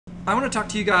I want to talk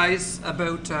to you guys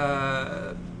about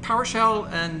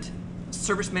PowerShell and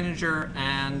Service Manager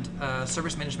and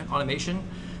Service Management Automation.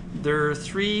 There are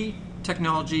three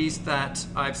technologies that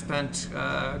I've spent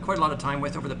quite a lot of time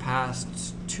with over the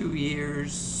past 2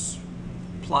 years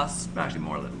plus, actually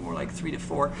more like 3 to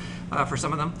 4 for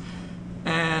some of them.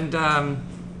 And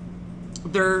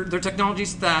they're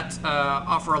technologies that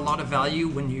offer a lot of value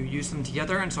when you use them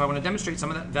together, and so I want to demonstrate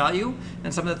some of that value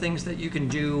and some of the things that you can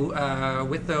do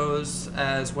with those,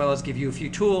 as well as give you a few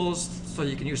tools so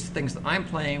you can use the things that I'm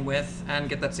playing with and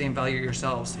get that same value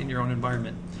yourselves in your own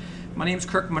environment. My name's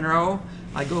Kirk Monroe.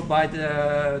 I go by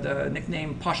the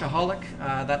nickname Poshaholic.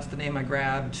 That's the name I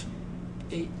grabbed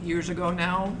 8 years ago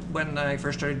now when I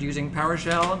first started using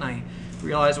PowerShell, and I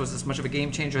realized it was as much of a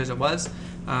game changer as it was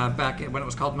back when it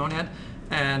was called Monad.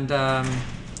 And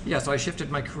yeah, so I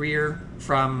shifted my career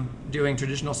from doing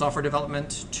traditional software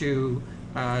development to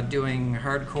doing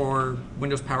hardcore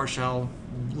Windows PowerShell,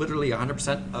 literally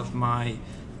 100% of my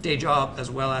day job,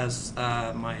 as well as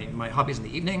my hobbies in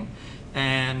the evening.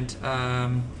 And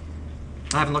I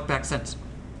haven't looked back since.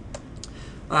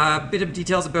 A bit of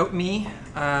details about me.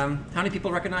 How many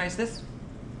people recognize this?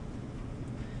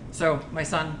 So my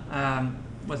son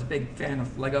was a big fan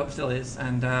of Lego, still is,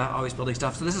 and always building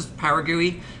stuff. So this is Power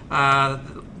GUI.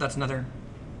 That's another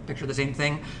picture of the same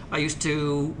thing. I used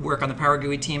to work on the Power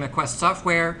GUI team at Quest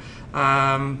Software,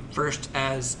 first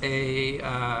as a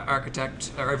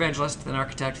architect or evangelist, then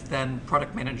architect, then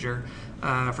product manager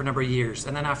for a number of years.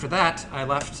 And then after that, I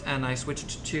left and I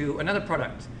switched to another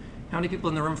product. How many people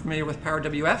in the room familiar with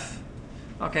PowerWF?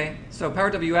 Okay, so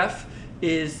PowerWF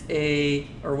is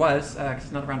was, because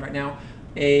it's not around right now,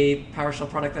 a PowerShell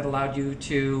product that allowed you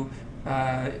to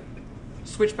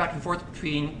switch back and forth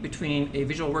between a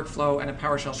visual workflow and a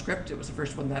PowerShell script. It was the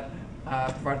first one that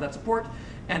provided that support,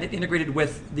 and it integrated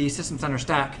with the System Center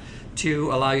stack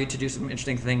to allow you to do some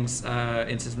interesting things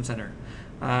in System Center.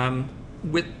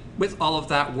 With all of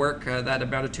that work, that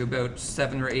amounted to about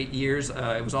 7 or 8 years.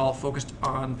 It was all focused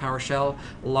on PowerShell.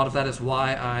 A lot of that is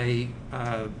why I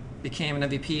became an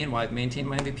MVP and why I've maintained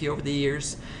my MVP over the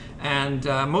years. And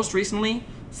most recently,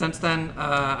 since then,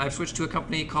 I've switched to a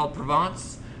company called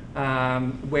Provence,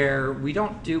 where we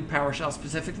don't do PowerShell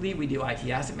specifically. We do IT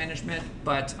asset management,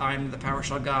 but I'm the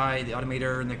PowerShell guy, the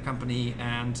automator in the company,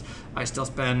 and I still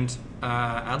spend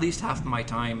at least half of my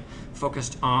time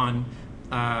focused on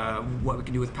what we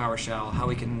can do with PowerShell, how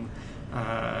we can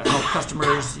help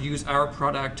customers use our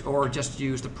product or just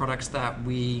use the products that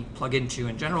we plug into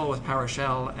in general with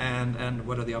PowerShell, and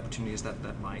what are the opportunities that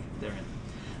lie therein.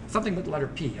 Something with the letter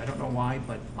P. I don't know why,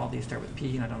 but all these start with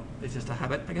P, and it's just a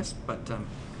habit, I guess. But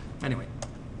anyway.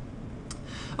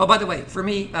 Oh, by the way, for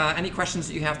me, any questions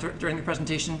that you have during the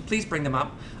presentation, please bring them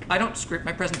up. I don't script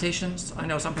my presentations. I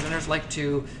know some presenters like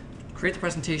to create the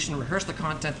presentation, rehearse the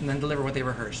content, and then deliver what they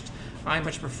rehearsed. I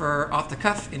much prefer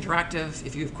off-the-cuff, interactive.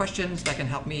 If you have questions that can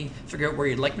help me figure out where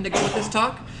you'd like me to go with this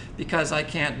talk, because I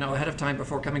can't know ahead of time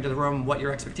before coming to the room what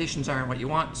your expectations are and what you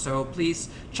want. So please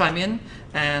chime in,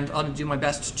 and I'll do my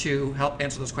best to help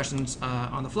answer those questions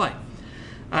on the fly.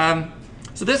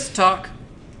 So this talk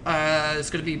is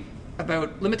going to be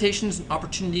about limitations and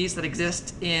opportunities that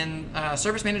exist in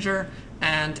Service Manager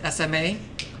and SMA.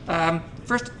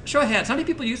 First, show of hands. How many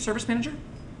people use Service Manager?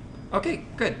 Okay,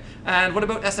 good. And what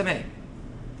about SMA?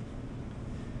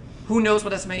 Who knows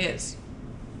what SMA is?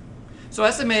 So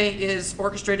SMA is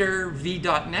Orchestrator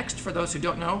v.next, for those who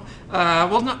don't know.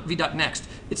 Well, not v.next.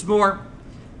 It's more,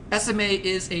 SMA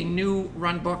is a new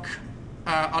runbook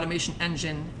automation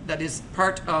engine that is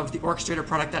part of the Orchestrator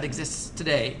product that exists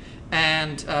today.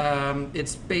 And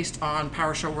it's based on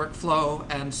PowerShell workflow,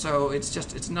 and so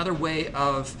it's another way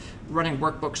of running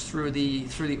workbooks through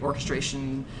the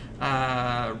orchestration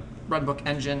runbook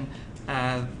engine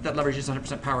that leverages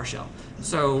 100% PowerShell.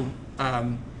 So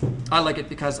I like it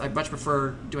because I much prefer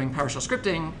doing PowerShell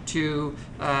scripting to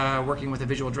working with a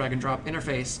visual drag and drop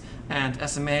interface, and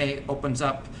SMA opens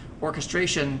up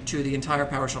orchestration to the entire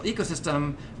PowerShell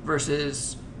ecosystem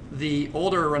versus the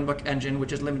older runbook engine,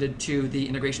 which is limited to the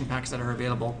integration packs that are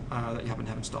available that you happen to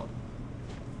have installed.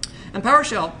 And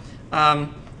PowerShell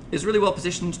is really well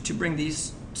positioned to bring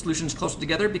these solutions closer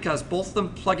together because both of them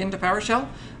plug into PowerShell.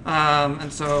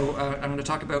 And so I'm going to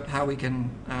talk about how we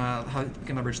can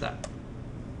leverage that.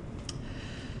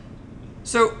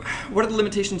 So what are the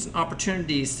limitations and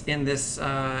opportunities in this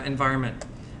environment?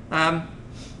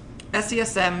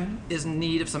 SCCM is in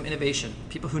need of some innovation.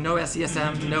 People who know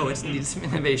SCCM know it's in need of some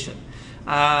innovation.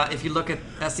 If you look at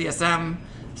SCCM,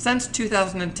 since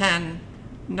 2010,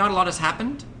 not a lot has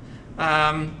happened.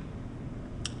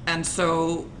 And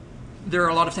so There are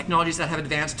a lot of technologies that have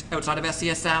advanced outside of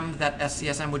SCCM that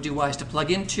SCCM would do wise to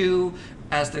plug into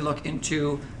as they look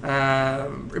into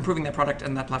improving their product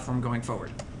and that platform going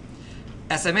forward.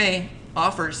 SMA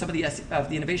offers some of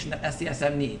the innovation that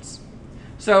SCCM needs.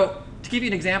 So to give you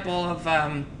an example of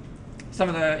some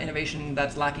of the innovation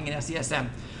that's lacking in SCCM,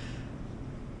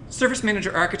 Service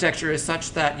Manager architecture is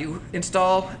such that you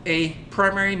install a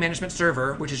primary management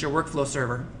server, which is your workflow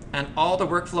server, and all the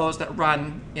workflows that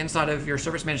run inside of your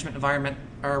service management environment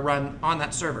are run on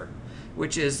that server,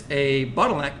 which is a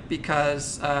bottleneck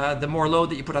because the more load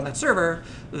that you put on that server,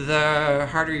 the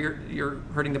harder you're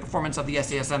hurting the performance of the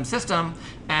SCCM system,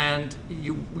 and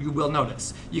you will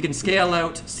notice. You can scale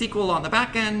out SQL on the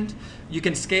back end. You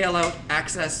can scale out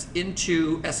access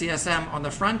into SCCM on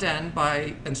the front end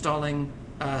by installing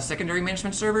secondary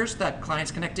management servers that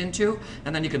clients connect into,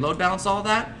 and then you can load balance all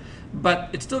that. But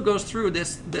it still goes through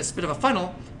this bit of a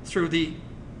funnel through the,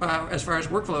 as far as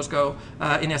workflows go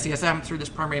in SCCM, through this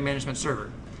primary management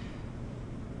server.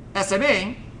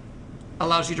 SMA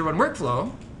allows you to run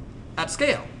workflow at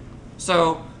scale.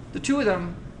 So the two of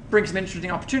them bring some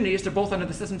interesting opportunities. They're both under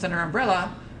the System Center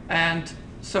umbrella, and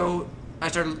so I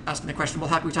started asking the question, well,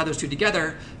 how can we tie those two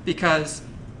together? Because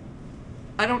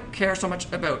I don't care so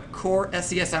much about core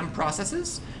SCCM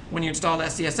processes. When you install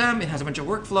SCCM, it has a bunch of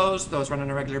workflows. Those run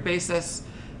on a regular basis.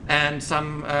 And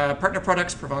some partner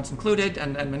products, Provence included,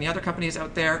 and many other companies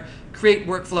out there, create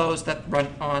workflows that run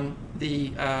on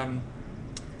the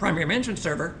primary management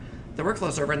server, the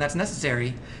workflow server, and that's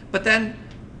necessary. But then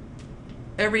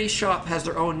every shop has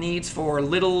their own needs for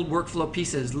little workflow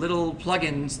pieces, little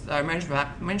plugins,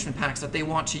 management packs that they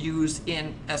want to use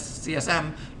in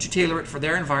SCCM to tailor it for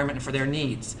their environment and for their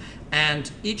needs.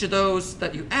 And each of those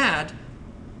that you add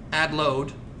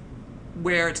load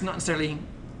where it's not necessarily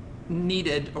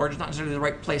needed, or it's not necessarily the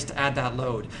right place to add that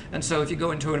load. And so if you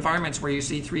go into environments where you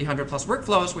see 300 plus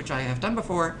workflows, which I have done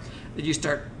before, you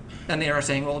start, and they are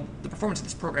saying, well, the performance of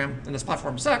this program and this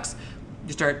platform sucks,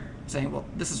 you start saying, well,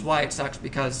 this is why it sucks,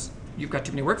 because you've got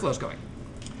too many workflows going.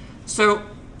 So,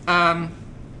 so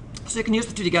you can use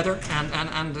the two together,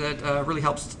 and it really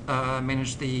helps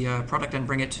manage the product and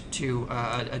bring it to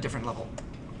a different level.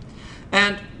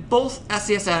 And both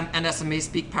SCCM and SMA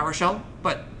speak PowerShell,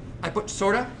 but I put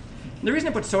sorta. The reason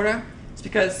I put sorta is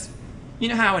because you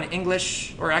know how in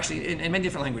English, or actually in many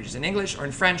different languages, in English or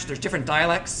in French, there's different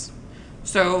dialects.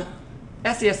 So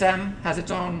SCCM has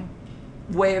its own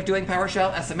way of doing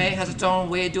PowerShell. SMA has its own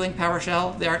way of doing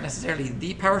PowerShell. They aren't necessarily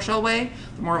the PowerShell way.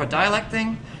 They're more of a dialect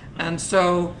thing. And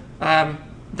so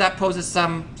that poses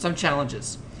some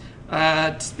challenges.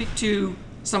 To speak to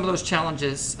some of those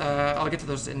challenges, I'll get to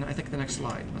those in, I think, the next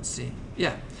slide. Let's see.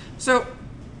 Yeah. So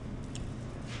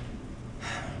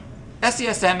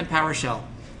SCCM and PowerShell.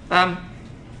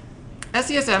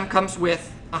 SCCM comes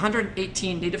with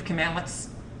 118 native commandlets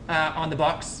on the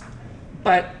box,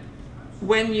 but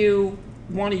when you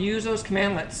want to use those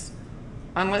commandlets,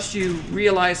 unless you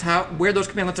realize where those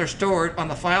commandlets are stored on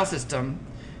the file system,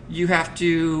 you have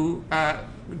to,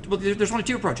 well, there's only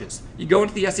two approaches. You go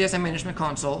into the SCCM management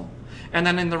console, and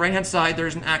then in the right-hand side,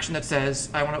 there's an action that says,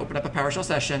 I want to open up a PowerShell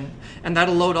session, and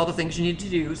that'll load all the things you need to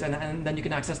use, and then you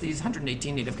can access these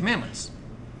 118 native commandlets.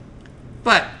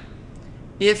 But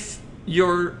if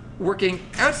you're working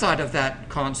outside of that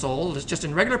console, it's just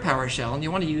in regular PowerShell, and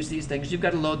you want to use these things, you've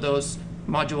got to load those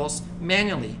modules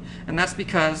manually. And that's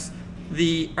because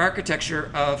the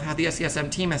architecture of how the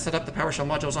SCCM team has set up the PowerShell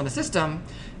modules on the system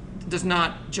does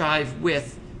not jive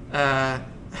with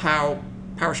how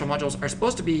PowerShell modules are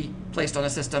supposed to be placed on a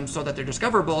system so that they're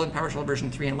discoverable in PowerShell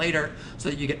version 3 and later, so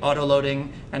that you get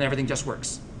auto-loading and everything just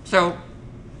works. So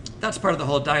that's part of the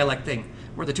whole dialect thing,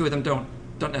 where the two of them don't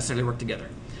necessarily work together.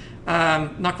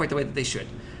 Not quite the way that they should.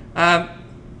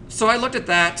 So I looked at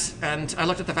that, and I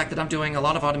looked at the fact that I'm doing a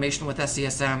lot of automation with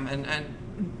SCCM, and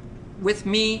with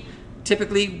me,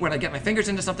 typically when I get my fingers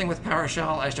into something with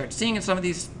PowerShell, I start seeing some of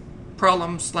these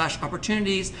problems /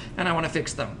 opportunities, and I want to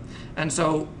fix them. And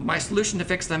so my solution to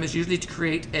fix them is usually to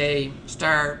create a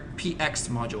 *PX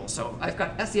module. So I've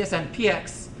got SCCM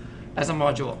PX as a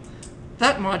module.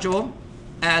 That module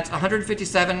adds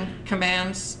 157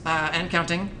 commands and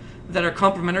counting that are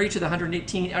complementary to the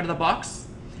 118 out of the box.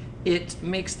 It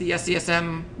makes the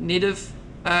SCCM native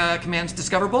commands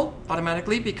discoverable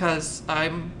automatically because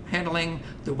I'm handling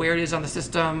where it is on the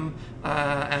system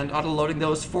and auto-loading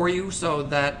those for you so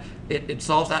that it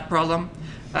solves that problem.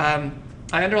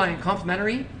 I underline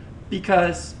complementary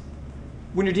because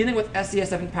when you're dealing with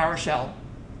SCCM and PowerShell,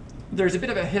 there's a bit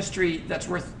of a history that's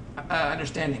worth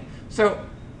understanding. So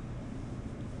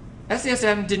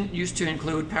SCCM didn't used to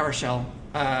include PowerShell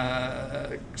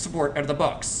support out of the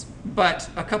box. But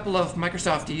a couple of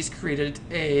Microsofties created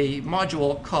a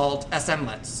module called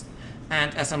SMLets.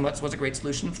 And SMLets was a great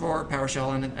solution for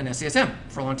PowerShell and SCCM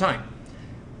for a long time.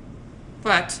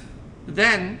 But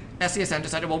then SCCM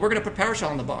decided, well, we're going to put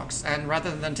PowerShell in the box. And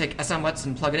rather than take SMLets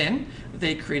and plug it in,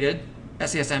 they created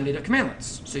SCCM native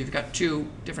commandlets. So you've got two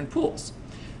different pools.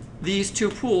 These two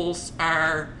pools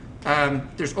are,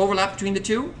 there's overlap between the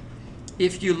two.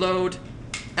 If you load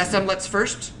SMLets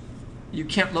first, you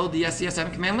can't load the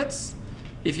SCCM commandlets.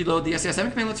 If you load the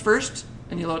SCCM commandlets first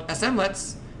and you load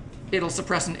SMLets, it'll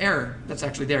suppress an error that's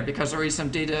actually there because there are already some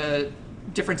data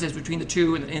differences between the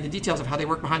two and the details of how they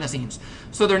work behind the scenes.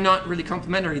 So they're not really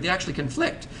complementary. They actually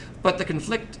conflict. But the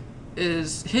conflict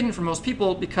is hidden from most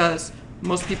people because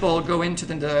most people go into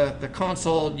the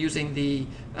console using the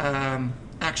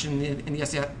action in the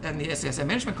SCCM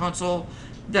management console,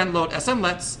 then load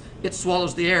SMLets, it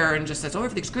swallows the error and just says, oh,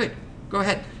 everything's good. Go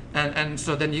ahead. And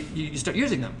so then you start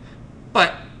using them.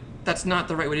 But that's not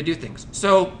the right way to do things.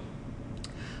 So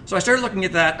I started looking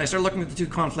at that. I started looking at the two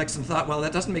conflicts and thought, well,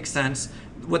 that doesn't make sense.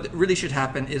 What really should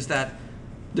happen is that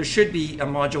there should be a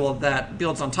module that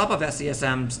builds on top of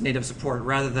SCCM's native support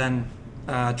rather than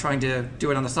trying to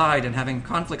do it on the side and having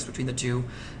conflicts between the two.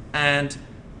 And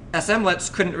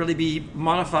SMLets couldn't really be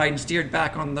modified and steered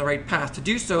back on the right path to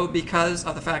do so because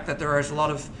of the fact that there is a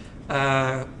lot of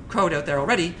code out there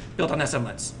already built on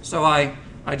SMLets. So I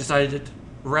decided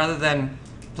rather than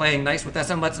playing nice with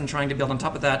SMLets and trying to build on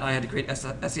top of that, I had to create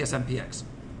SCCM-PX.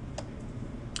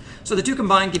 So the two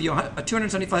combined give you a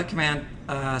 275 command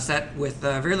set with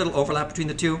very little overlap between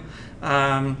the two.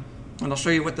 And I'll show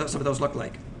you what some of those look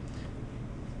like.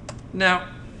 Now,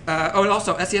 and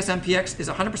also SCCM-PX is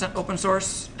 100% open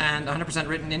source and 100%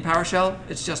 written in PowerShell.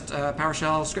 It's just a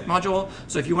PowerShell script module.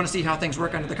 So if you want to see how things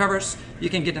work under the covers, you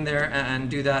can get in there and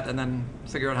do that and then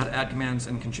figure out how to add commands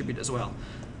and contribute as well.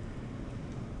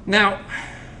 Now,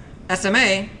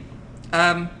 SMA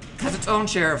has its own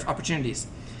share of opportunities.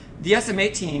 The SMA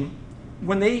team,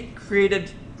 when they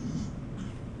created,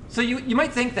 so you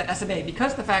might think that SMA,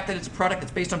 because of the fact that it's a product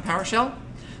that's based on PowerShell,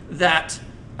 that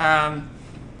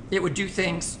it would do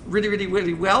things really, really,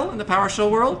 really well in the PowerShell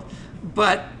world,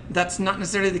 but that's not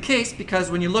necessarily the case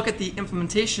because when you look at the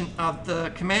implementation of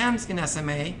the commands in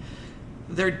SMA,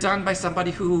 they're done by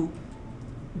somebody who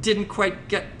didn't quite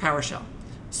get PowerShell.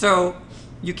 So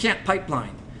you can't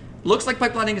pipeline. Looks like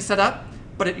pipelining is set up,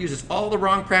 but it uses all the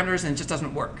wrong parameters and it just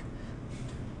doesn't work.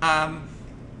 I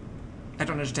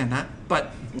don't understand that,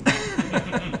 but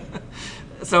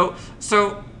so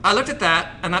I looked at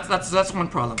that, and that's one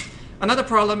problem. Another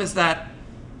problem is that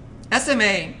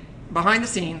SMA behind the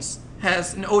scenes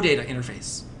has an OData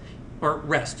interface, or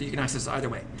REST. You can access it either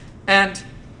way, and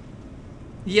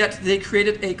yet they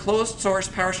created a closed source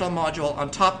PowerShell module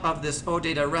on top of this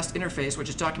OData REST interface, which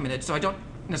is documented. So I don't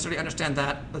necessarily understand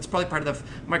that. That's probably part of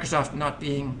Microsoft not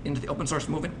being into the open source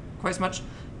movement quite as much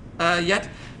yet.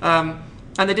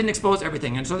 And they didn't expose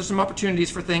everything. And so there's some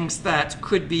opportunities for things that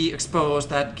could be exposed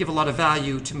that give a lot of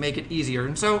value to make it easier.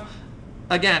 And so,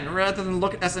 again, rather than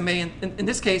look at SMA, in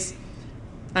this case,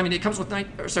 I mean, it comes with,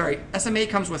 SMA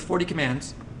comes with 40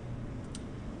 commands.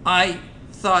 I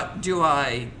thought, do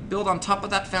I build on top of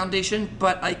that foundation?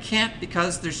 But I can't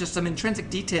because there's just some intrinsic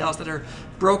details that are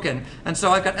broken. And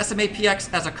so I've got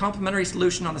SMA-PX as a complementary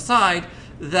solution on the side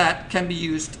that can be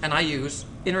used, and I use,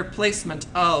 in replacement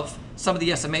of some of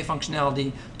the SMA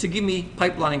functionality to give me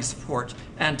pipelining support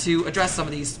and to address some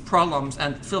of these problems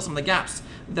and fill some of the gaps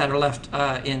that are left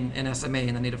in SMA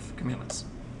in the native commandlets.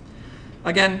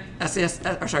 Again,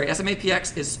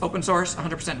 SMA-PX is open source,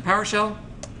 100% in PowerShell.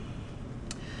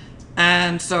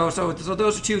 And so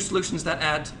those are two solutions that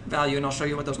add value, and I'll show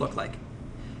you what those look like.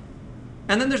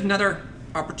 And then there's another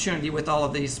opportunity with all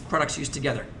of these products used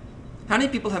together. How many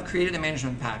people have created a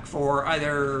management pack for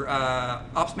either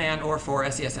OpsMan or for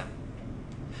SCCM?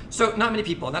 So not many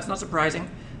people, and that's not surprising.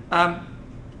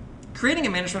 Creating a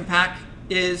management pack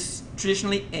is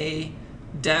traditionally a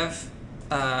dev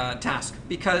task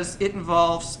because it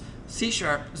involves C#,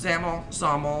 XAML,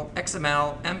 XAML,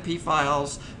 XML, MP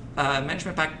files,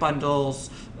 management pack bundles,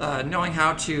 knowing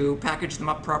how to package them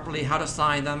up properly, how to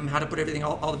sign them, how to put everything,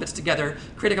 all the bits together,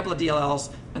 create a couple of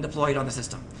DLLs, and deploy it on the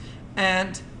system.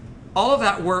 And all of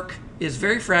that work is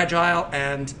very fragile,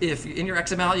 and if in your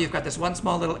XML you've got this one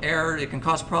small little error, it can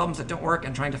cause problems that don't work,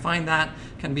 and trying to find that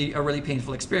can be a really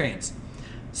painful experience.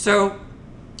 So,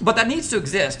 but that needs to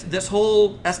exist. This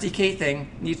whole SDK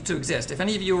thing needs to exist. If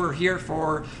any of you were here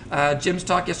for Jim's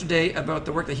talk yesterday about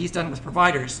the work that he's done with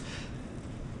providers,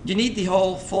 You need the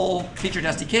whole full-featured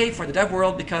SDK for the dev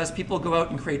world because people go out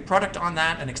and create product on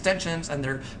that and extensions, and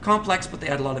they're complex, but they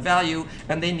add a lot of value,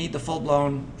 and they need the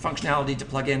full-blown functionality to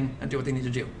plug in and do what they need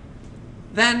to do.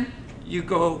 Then you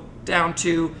go down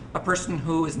to a person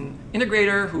who is an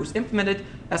integrator who's implemented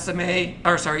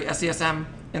SCCM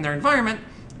in their environment,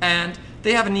 and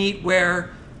they have a need where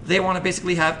they want to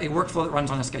basically have a workflow that runs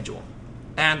on a schedule.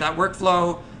 And that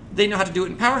workflow, they know how to do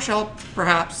it in PowerShell,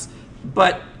 perhaps,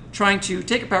 but trying to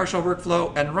take a PowerShell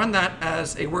workflow and run that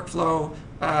as a workflow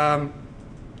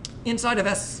inside of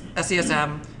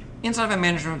SCCM, inside of a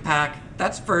management pack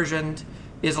that's versioned,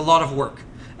 is a lot of work.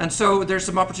 And so there's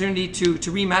some opportunity to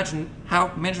reimagine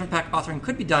how management pack authoring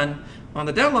could be done on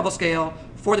the down level scale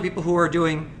for the people who are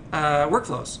doing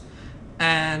workflows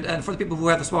and for the people who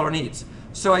have the smaller needs.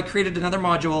 So I created another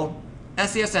module,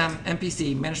 SCCM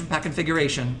MPC, Management Pack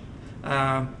Configuration,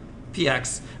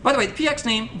 PX. By the way, the PX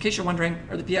name, in case you're wondering,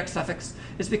 or the PX suffix,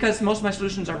 is because most of my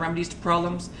solutions are remedies to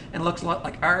problems and looks a lot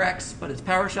like RX, but it's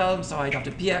PowerShell, and so I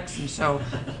adopted PX, and so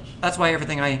that's why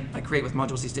everything I create with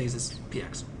modules these days is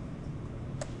PX.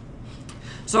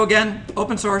 So again,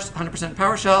 open source, 100%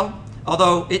 PowerShell,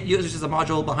 although it uses a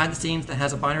module behind the scenes that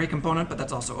has a binary component, but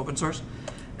that's also open source.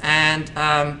 And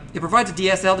it provides a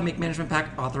DSL to make management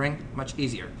pack authoring much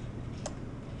easier.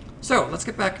 So let's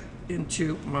get back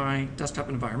into my desktop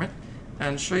environment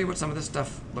and show you what some of this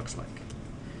stuff looks like.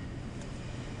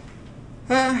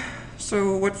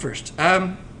 So what first?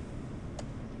 Everybody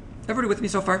with me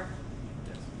so far?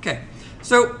 Yes. Okay.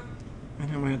 So I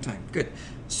know I'm out of time. Good.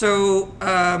 So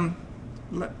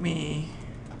let me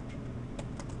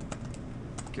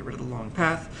get rid of the long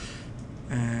path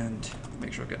and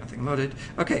make sure I've got nothing loaded.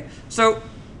 Okay. So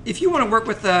if you want to work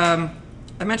with I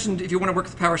mentioned if you want to work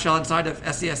with PowerShell inside of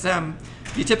SCCM,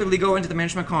 you typically go into the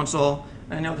management console.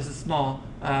 I know this is small,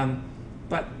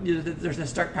 but there's a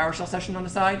start PowerShell session on the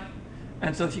side.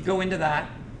 And so if you go into that,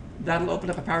 that'll open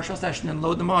up a PowerShell session and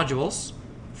load the modules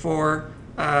for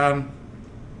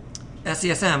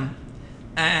SCCM.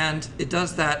 And it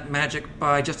does that magic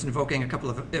by just invoking a couple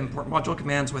of import module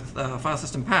commands with file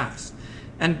system paths.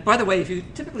 And by the way, if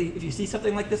you see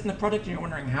something like this in the product and you're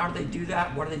wondering how do they do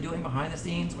that, what are they doing behind the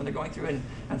scenes when they're going through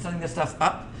and setting this stuff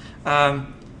up,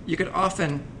 you could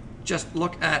often just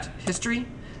look at history.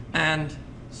 And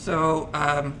so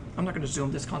I'm not going to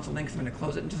zoom this console link, I'm going to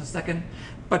close it in just a second.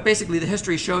 But basically the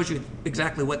history shows you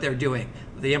exactly what they're doing.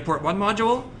 They import one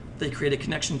module, they create a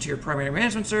connection to your primary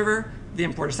management server, they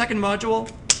import a second module,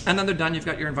 and then they're done, you've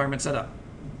got your environment set up.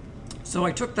 So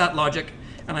I took that logic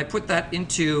and I put that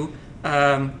into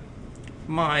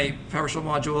my PowerShell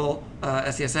module,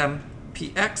 SCCM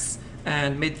PX,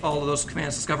 and made all of those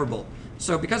commands discoverable.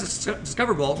 So because it's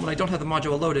discoverable, when I don't have the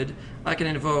module loaded, I can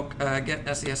invoke get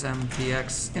SCCM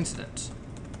PX incident.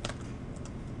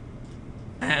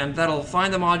 And that'll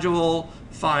find the module,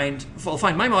 find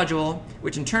my module,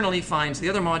 which internally finds the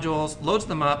other modules, loads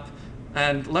them up,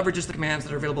 and leverages the commands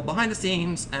that are available behind the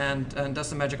scenes and does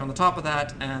some magic on the top of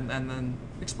that and then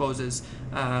exposes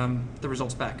the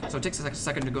results back. So it takes a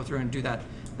second to go through and do that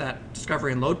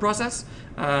discovery and load process,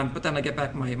 but then I get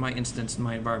back my instance in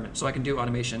my environment. So I can do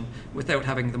automation without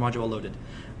having the module loaded.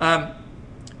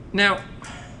 Now,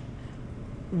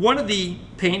 one of the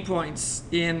pain points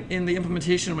in the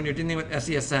implementation when you're dealing with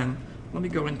SCCM, let me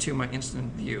go into my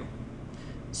incident view.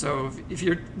 So if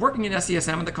you're working in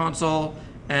SCCM in the console,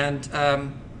 and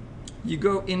you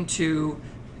go into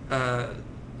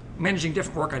managing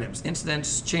different work items,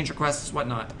 incidents, change requests,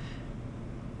 whatnot.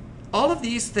 All of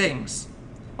these things,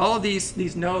 all of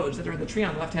these nodes that are in the tree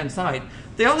on the left-hand side,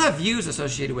 they all have views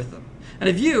associated with them. And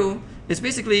a view is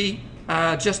basically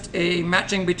just a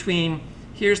matching between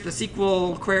here's the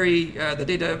SQL query, the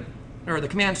data, or the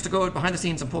commands to go behind the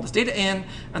scenes and pull this data in,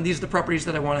 and these are the properties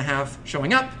that I want to have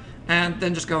showing up, and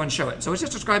then just go and show it. So it's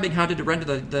just describing how to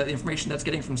render the information that's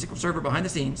getting from SQL Server behind the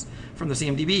scenes from the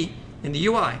CMDB in the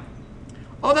UI.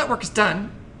 All that work is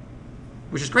done,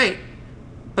 which is great,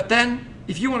 but then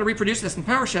if you want to reproduce this in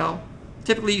PowerShell,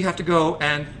 typically you have to go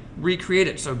and recreate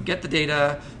it. So get the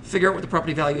data, figure out what the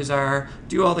property values are,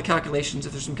 do all the calculations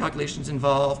if there's some calculations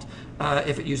involved.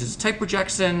 If it uses type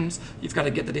projections, you've got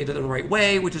to get the data the right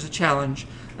way, which is a challenge.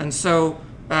 And so,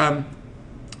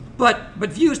 but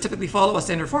views typically follow a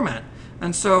standard format.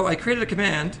 And so I created a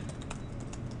command,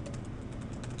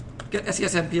 get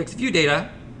SCCM PX view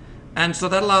data, and so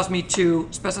that allows me to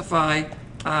specify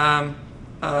a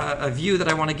view that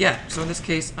I want to get. So in this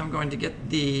case, I'm going to get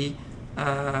the,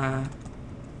 let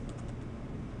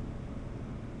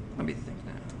me think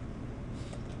now.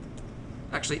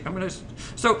 actually, I'm going to,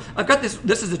 so I've got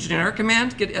this is a generic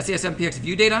command, get SCCM PX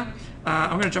view data.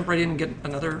 I'm going to jump right in and get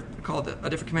another, call it a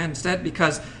different command instead,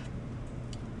 because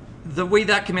the way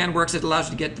that command works, it allows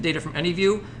you to get the data from any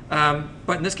view.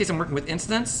 But in this case, I'm working with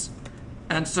instance.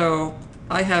 And so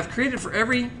I have created for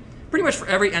pretty much for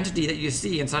every entity that you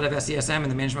see inside of SCCM in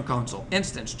the management console,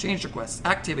 instance, change requests,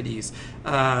 activities,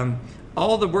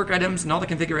 all the work items and all the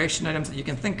configuration items that you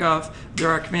can think of, there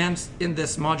are commands in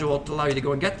this module to allow you to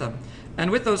go and get them. And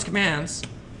with those commands,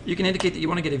 you can indicate that you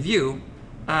want to get a view.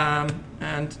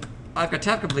 And I've got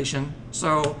tab completion,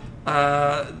 so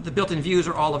the built-in views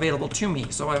are all available to me.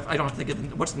 So I don't have to think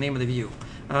of what's the name of the view,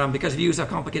 because views have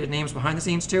complicated names behind the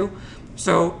scenes too.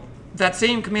 So that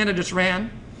same command I just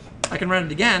ran, I can run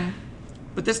it again,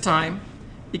 but this time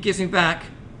it gives me back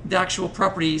the actual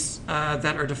properties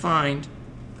that are defined,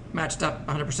 matched up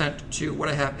 100% to what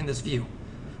I have in this view.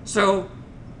 So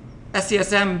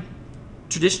SCCM,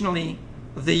 traditionally,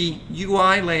 the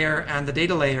UI layer and the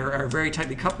data layer are very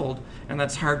tightly coupled, and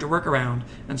that's hard to work around.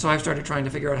 And so I've started trying to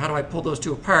figure out how do I pull those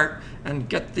two apart and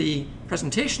get the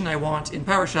presentation I want in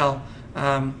PowerShell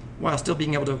while still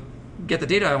being able to get the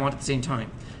data I want at the same time.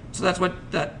 So that's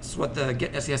what the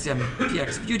get SCCM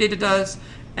PX view data does,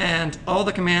 and all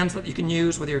the commands that you can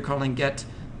use, whether you're calling get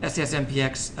SCCM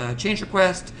PX change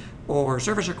request or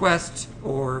service request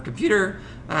or computer,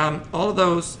 all of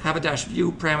those have a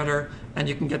 -view parameter, and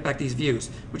you can get back these views,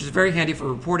 which is very handy for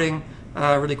reporting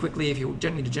really quickly if you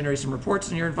need to generate some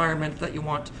reports in your environment that you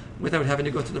want without having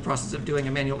to go through the process of doing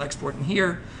a manual export in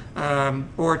here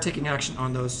or taking action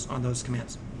on those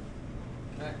commands.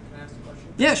 Can I ask a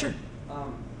question? Yeah, sure.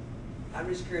 I'm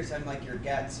just curious on like your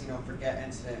gets, for get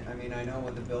incident. I mean, I know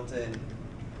with the built-in,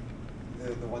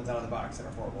 the ones out of the box that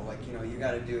are horrible. Like, you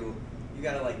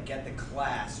got to like get the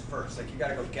class first. Like, you got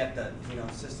to go get the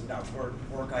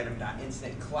system.work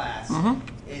item.incident class,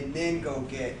 and then go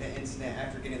get the incident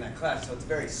after getting that class. So it's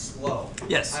very slow.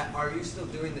 Yes. Are you still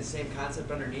doing the same concept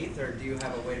underneath, or do you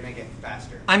have a way to make it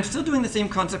faster? I'm still doing the same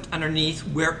concept underneath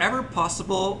wherever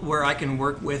possible, where I can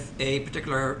work with a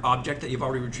particular object that you've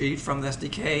already retrieved from the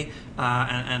SDK,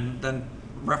 and then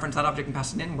reference that object and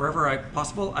pass it in wherever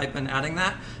possible. I've been adding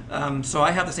that. So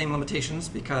I have the same limitations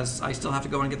because I still have to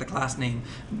go and get the class name,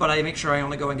 but I make sure I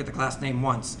only go and get the class name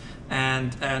once.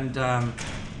 And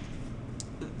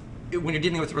when you're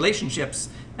dealing with relationships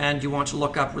and you want to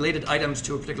look up related items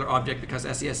to a particular object, because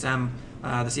SCCM,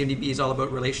 the CMDB is all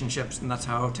about relationships, and that's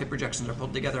how type projections are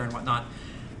pulled together and whatnot.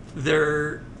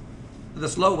 The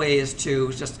slow way is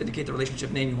to just indicate the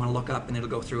relationship name you want to look up, and it'll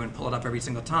go through and pull it up every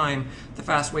single time. The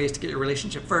fast way is to get your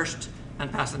relationship first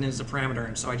and pass it in as a parameter,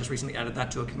 and so I just recently added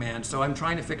that to a command. So I'm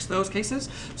trying to fix those cases,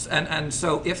 and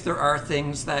so if there are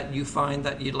things that you find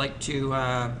that you'd like to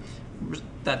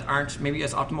that aren't maybe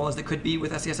as optimal as they could be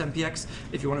with SCCM PX,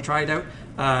 if you want to try it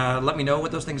out, let me know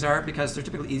what those things are, because they're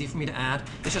typically easy for me to add.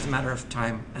 It's just a matter of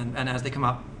time, and as they come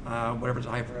up, whatever the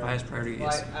highest priority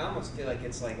is. I almost feel like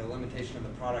it's like a limitation of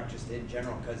the product just in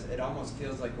general, because it almost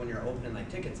feels like when you're opening like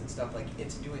tickets and stuff, like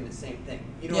it's doing the same thing.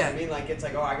 You know what I mean? Like it's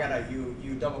like, oh,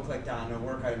 you double clicked on a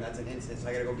work item that's an incident, so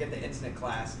I gotta go get the incident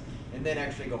class and then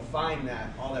actually go find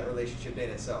all that relationship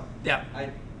data. So yeah.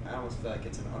 I almost feel like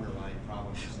it's an underlying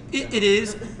problem. It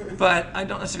is, but I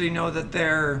don't necessarily know that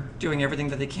they're doing everything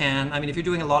that they can. I mean, if you're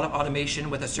doing a lot of automation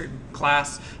with a certain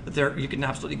class, you can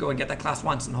absolutely go and get that class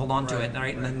once and hold on to it,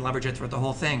 right? And then leverage it throughout the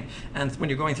whole thing. And when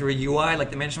you're going through a UI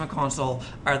like the management console,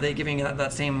 are they giving you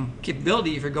that same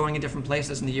capability if you're going in different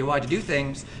places in the UI to do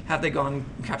things? Have they gone,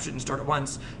 captured and stored at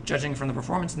once? Judging from the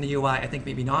performance in the UI, I think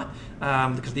maybe not,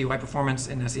 because the UI performance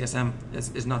in SCCM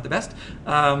is not the best.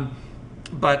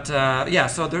 But yeah,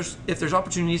 so if there's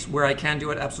opportunities where I can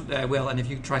do it, absolutely I will. And if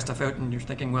you try stuff out and you're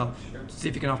thinking, well, see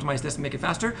if you can optimize this and make it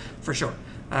faster, for sure.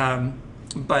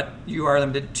 But you are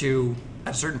limited to,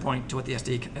 at a certain point, to what the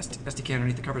SDK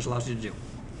underneath the covers allows you to do.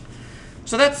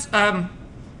 So that's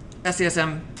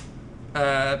SCCM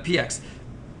PX.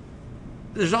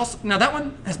 There's also, now that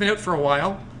one has been out for a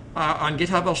while on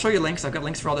GitHub. I'll show you links. I've got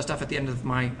links for all this stuff at the end of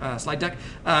my slide deck.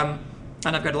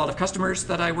 And I've got a lot of customers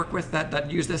that I work with that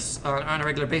use this on a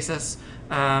regular basis.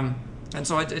 And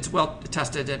so it's well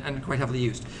tested and quite heavily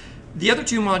used. The other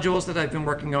two modules that I've been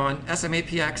working on, SMA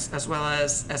PX as well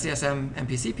as SCCM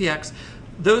MPC PX,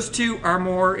 those two are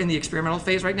more in the experimental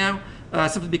phase right now,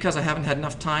 simply because I haven't had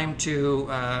enough time to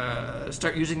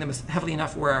start using them heavily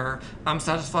enough where I'm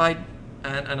satisfied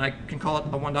and I can call it a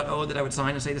 1.0 that I would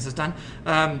sign and say this is done.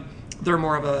 They're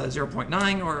more of a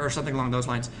 0.9 or something along those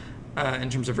lines. In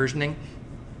terms of versioning,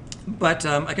 but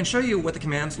I can show you what the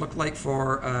commands look like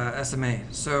for SMA.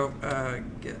 So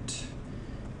get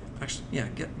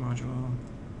module,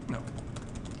 no,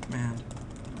 command,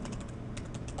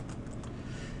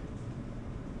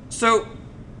 So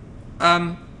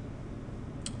the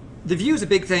view is a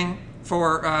big thing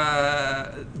for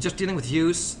just dealing with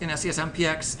views in SCCM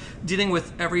PX. Dealing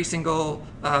with every single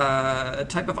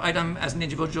type of item as an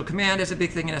individual command is a big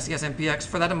thing in SCCM PX.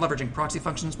 For that, I'm leveraging proxy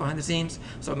functions behind the scenes,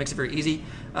 so it makes it very easy.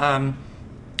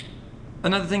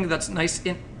 Another thing that's nice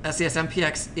in SCCM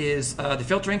PX is the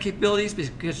filtering capabilities,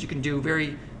 because you can do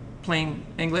very plain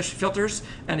English filters.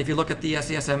 And if you look at the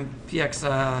SCCM PX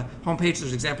homepage,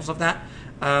 there's examples of that.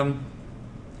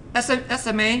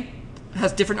 SMA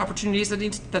has different opportunities that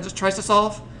it tries to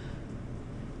solve.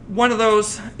 One of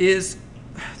those is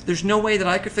there's no way that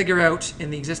I could figure out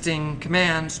in the existing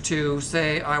commands to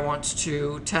say I want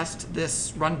to test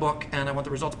this run book and I want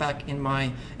the results back in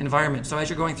my environment. So as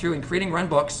you're going through and creating run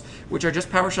books, which are just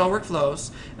PowerShell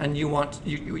workflows, and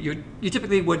you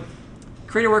typically would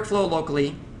create a workflow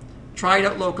locally, try it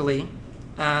out locally,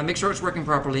 make sure it's working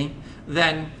properly,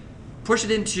 then push it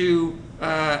into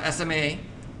SMA,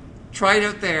 try it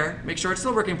out there, make sure it's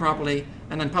still working properly,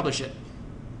 and then publish it.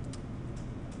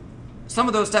 Some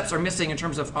of those steps are missing in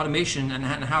terms of automation and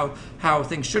how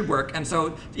things should work. And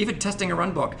so even testing a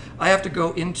run book, I have to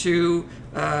go into,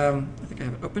 I think I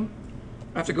have it open.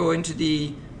 I have to go into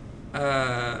the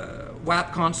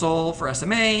WAP console for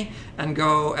SMA and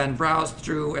go and browse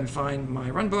through and find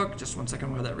my run book. Just one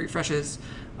second while that refreshes.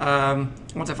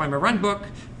 Once I find my run book,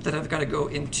 then I've got to go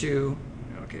into,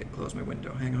 okay, close my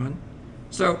window, hang on.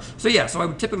 So I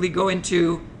would typically go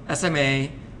into SMA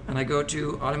and I go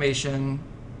to automation,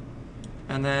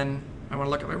 and then I want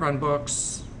to look at my run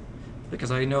books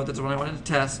because I know that's the one I wanted to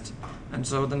test. And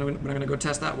so then when I'm going to go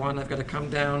test that one, I've got to come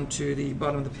down to the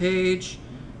bottom of the page,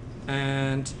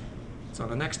 and it's on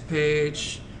the next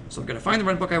page. So I'm going to find the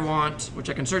run book I want, which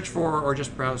I can search for or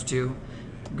just browse to.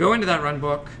 Go into that run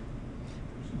book,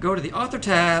 go to the author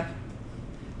tab,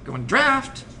 go in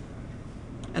draft,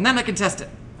 and then I can test it.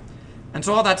 And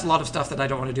so all that's a lot of stuff that I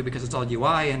don't want to do because it's all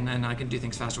UI, and I can do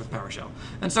things faster with PowerShell.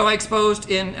 And so I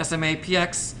exposed in SMA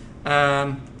PX,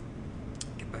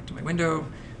 get back to my window,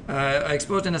 I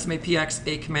exposed in SMA PX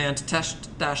a command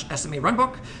test-SMA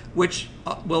runbook, which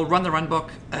will run the runbook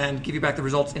and give you back the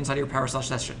results inside of your PowerShell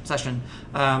session.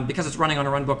 Because it's running on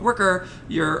a runbook worker,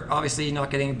 you're obviously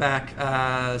not getting back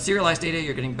serialized data,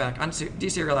 you're getting back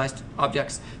deserialized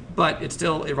objects, but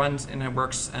it runs and it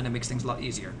works and it makes things a lot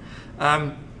easier.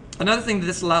 Another thing that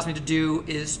this allows me to do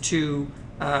is to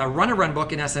run a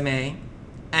runbook in SMA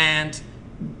and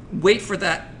wait for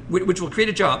that, which will create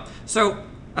a job. So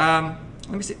let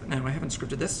me see. No, I haven't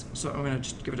scripted this, so I'm going to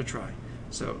just give it a try.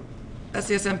 So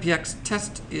SCCM PX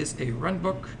test is a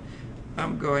runbook.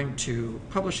 I'm going to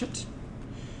publish it.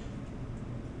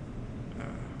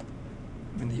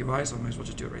 I'm in the UI, so I might as well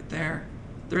just do it right there.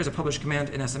 There is a publish command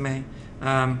in SMA.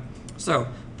 So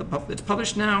it's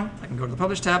published now. I can go to the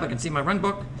publish tab. I can see my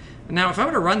runbook. And now if I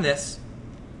were to run this,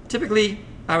 typically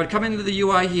I would come into the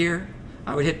UI here.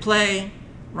 I would hit play,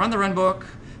 run the runbook,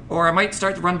 or I might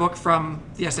start the runbook from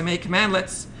the SMA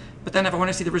commandlets. But then if I want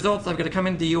to see the results, I've got to come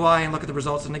into the UI and look at the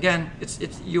results. And again, it's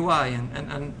UI,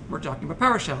 and we're talking about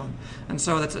PowerShell. And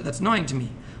so that's annoying to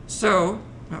me. So,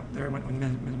 oh, there I went to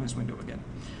minimize window again.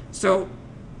 So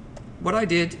what I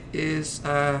did is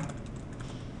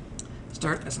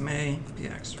start SMA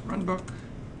PX runbook,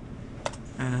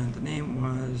 and the name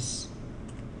was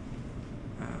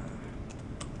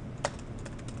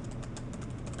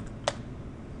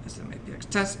SMA PX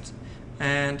test,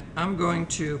 and I'm going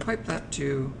to pipe that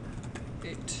to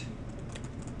 8.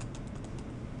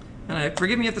 And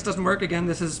forgive me if this doesn't work. Again,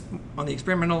 this is on the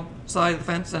experimental side of the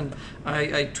fence, and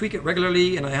I tweak it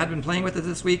regularly, and I had been playing with it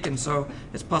this week, and so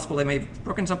it's possible I may have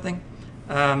broken something.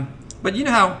 But you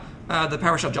know how the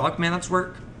PowerShell job commandlets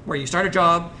work, where you start a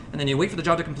job, and then you wait for the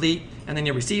job to complete, and then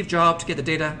you receive job to get the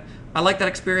data. I like that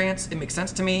experience. It makes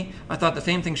sense to me. I thought the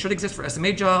same thing should exist for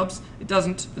SMA jobs. It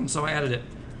doesn't, and so I added it.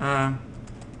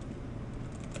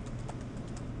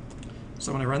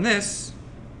 So when I run this,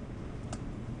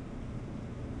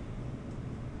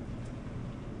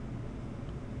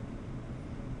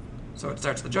 so it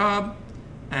starts the job,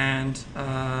 and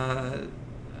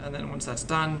then once that's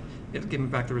done, it'll give me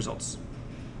back the results.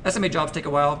 SMA jobs take a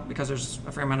while because there's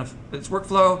a fair amount of its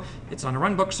workflow. It's on a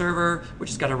runbook server,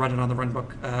 which has got to run it on the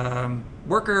runbook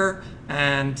worker,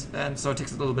 and so it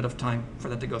takes a little bit of time for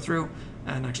that to go through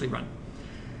and actually run.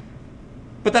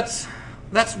 But that's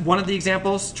one of the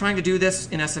examples. Trying to do this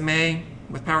in SMA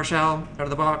with PowerShell out of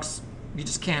the box, you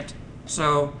just can't.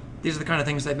 So these are the kind of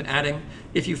things I've been adding.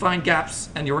 If you find gaps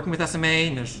and you're working with SMA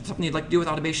and there's something you'd like to do with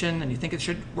automation and you think it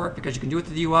should work because you can do it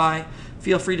through the UI,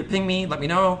 feel free to ping me, let me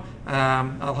know.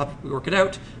 I'll help you work it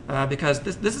out because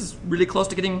this is really close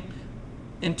to getting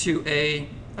into a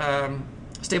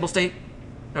stable state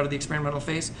out of the experimental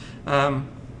phase.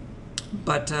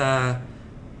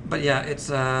 But yeah,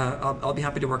 it's I'll be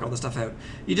happy to work all this stuff out.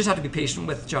 You just have to be patient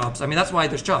with jobs. I mean, that's why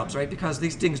there's jobs, right? Because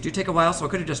these things do take a while. So I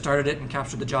could have just started it and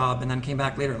captured the job and then came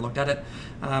back later and looked at it,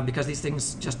 because these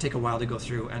things just take a while to go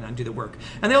through and do the work.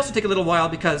 And they also take a little while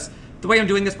because the way I'm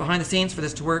doing this behind the scenes for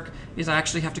this to work is I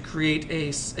actually have to create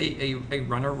a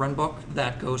runner runbook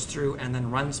that goes through and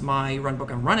then runs my runbook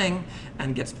I'm running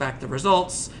and gets back the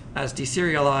results as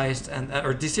deserialized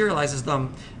or deserializes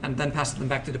them and then passes them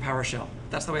back to the PowerShell.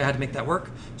 That's the way I had to make that work.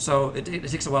 So it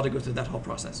takes a while to go through that whole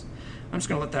process. I'm just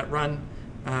going to let that run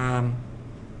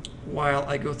while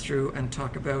I go through and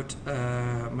talk about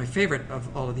my favorite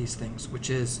of all of these things, which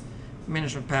is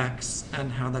management packs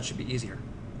and how that should be easier.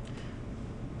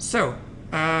 So,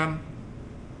 although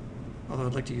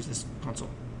I'd like to use this console.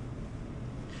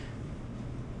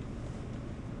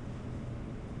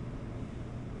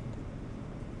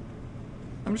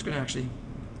 I'm just going to actually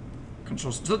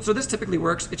control. So this typically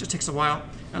works. It just takes a while,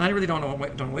 and I really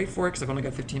don't wait for it because I've only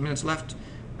got 15 minutes left.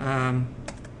 So I'm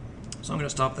going to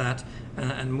stop that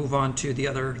and move on to the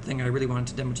other thing I really wanted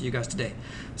to demo to you guys today.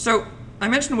 So I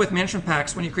mentioned with management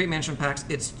packs, when you create management packs,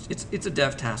 it's a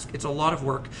dev task. It's a lot of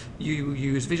work. You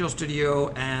use Visual Studio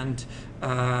and,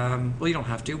 well, you don't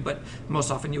have to, but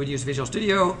most often you would use Visual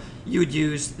Studio. You would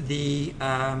use the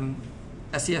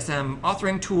SCCM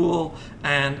authoring tool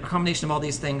and a combination of all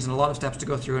these things and a lot of steps to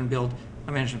go through and build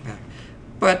a management pack.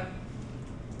 But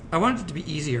I wanted it to be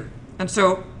easier. And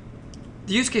so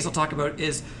the use case I'll talk about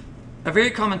is a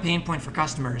very common pain point for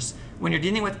customers when you're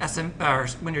dealing with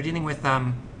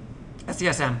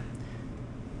SCCM.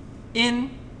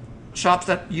 In shops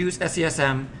that use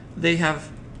SCCM, they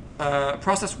have a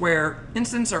process where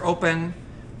instances are open,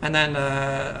 and then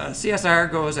a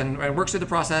CSR goes and works through the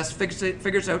process,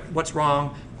 figures out what's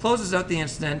wrong, closes out the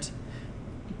incident,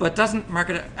 but doesn't mark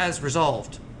it as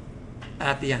resolved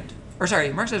at the end. Or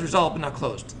sorry, marks it as resolved but not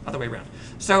closed, other way around.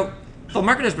 So they'll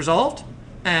mark it as resolved,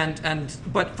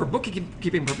 but for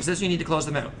bookkeeping purposes, you need to close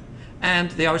them out.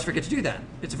 And they always forget to do that.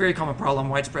 It's a very common problem,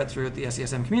 widespread throughout the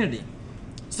SCCM community.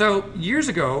 So years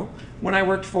ago, when I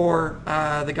worked for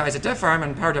the guys at DevFarm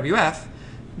and PowerWF,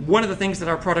 one of the things that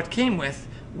our product came with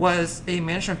was a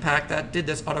management pack that did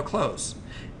this auto close.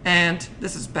 And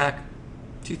this is back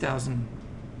 2000,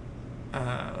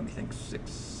 let me think,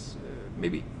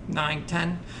 maybe 9,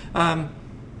 10.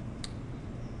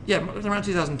 Yeah, around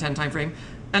 2010 timeframe.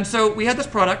 And so we had this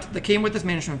product that came with this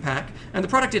management pack, and the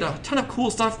product did a ton of cool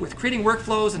stuff with creating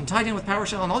workflows and tied in with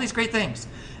PowerShell and all these great things.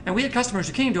 And we had customers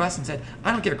who came to us and said,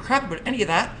 I don't give a crap about any of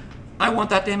that. I want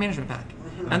that damn management pack.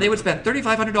 And they would spend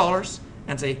 $3,500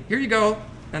 and say, here you go.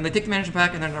 And they take the management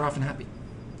pack and then they're off and happy.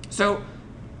 So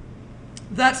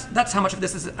that's how much of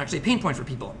this is actually a pain point for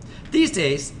people. These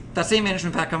days, that same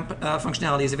management pack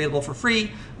functionality is available for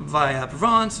free via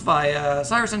Provence, via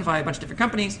Cyerson, via a bunch of different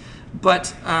companies.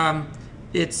 But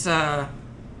it's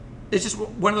just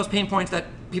one of those pain points that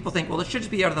people think, well, it should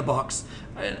just be out of the box.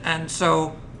 And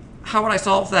so how would I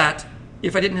solve that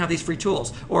if I didn't have these free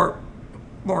tools? Or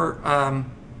more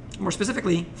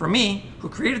specifically, for me, who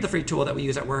created the free tool that we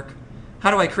use at work, how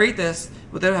do I create this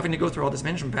without having to go through all this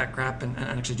management pack crap and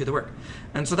actually do the work?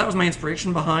 And so that was my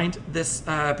inspiration behind this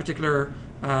particular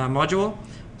module.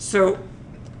 So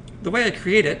the way I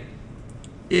create it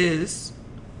is,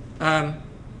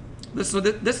 this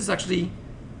is actually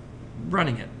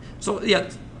running it. So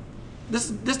yeah, this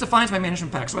defines my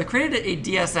management pack. So I created a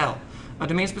DSL, a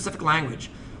domain-specific language.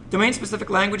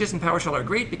 Domain-specific languages in PowerShell are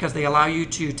great because they allow you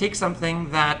to take something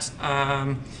that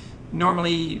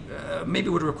normally maybe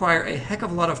would require a heck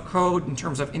of a lot of code in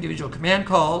terms of individual command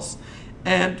calls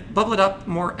and bubble it up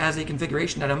more as a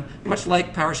configuration item, much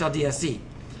like PowerShell DSC.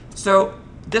 So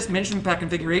this management pack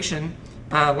configuration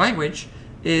language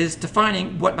is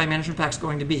defining what my management pack is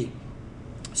going to be.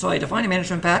 So I define a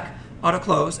management pack, auto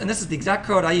close, and this is the exact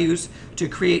code I use to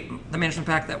create the management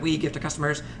pack that we give to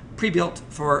customers pre-built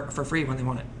for free when they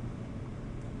want it.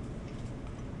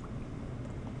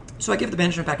 So I give the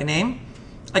management pack a name.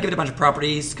 I give it a bunch of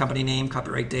properties, company name,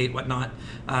 copyright date, whatnot,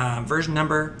 version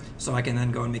number, so I can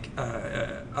then go and make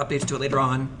updates to it later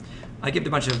on. I give it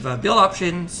a bunch of build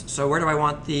options, so where do I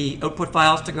want the output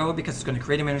files to go, because it's going to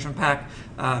create a management pack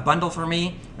bundle for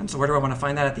me, and so where do I want to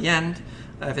find that at the end?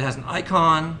 If it has an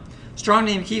icon. Strong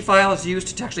name key file is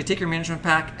used to actually take your management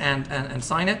pack and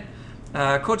sign it.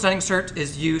 Code signing cert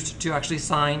is used to actually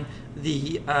sign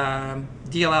the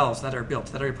DLLs that are built,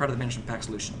 that are part of the management pack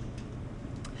solution.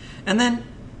 And then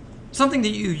something that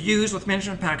you use with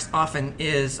management packs often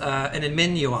is an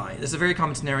admin UI. This is a very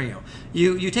common scenario.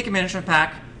 You take a management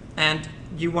pack and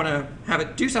you want to have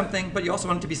it do something, but you also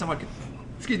want it to be somewhat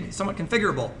somewhat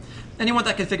configurable. And you want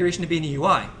that configuration to be in the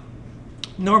UI.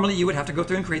 Normally, you would have to go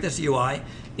through and create this UI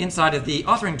inside of the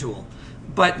authoring tool.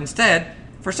 But instead,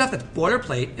 for stuff that's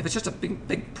boilerplate, if it's just a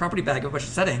big property bag of a bunch of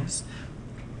settings,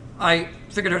 I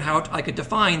figured out how I could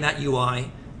define that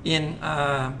UI in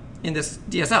this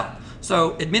DSL.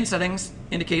 So admin settings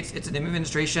indicates it's an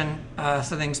administration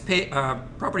settings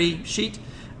property sheet.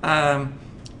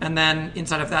 And then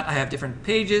inside of that, I have different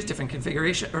pages, different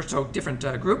configuration, or so different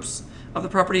groups of the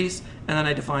properties. And then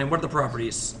I define what are the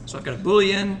properties. So I've got a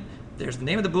Boolean. There's the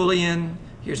name of the Boolean.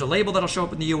 Here's a label that'll show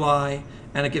up in the UI,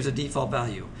 and it gives a default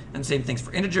value. And same things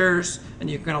for integers, and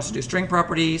you can also do string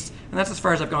properties. And that's as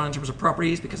far as I've gone in terms of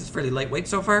properties because it's fairly lightweight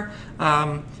so far.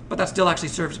 But that still actually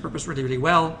serves the purpose really, really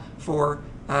well for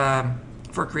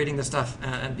creating this stuff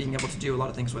and being able to do a lot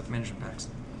of things with management packs.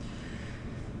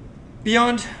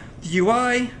 Beyond the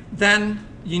UI, then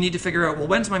you need to figure out, well,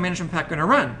 when's my management pack going to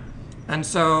run? And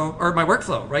so, or my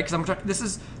workflow, right? Because I'm talking, this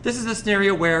is a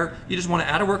scenario where you just want to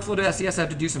add a workflow to SCCM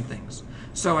to do some things.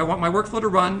 So I want my workflow to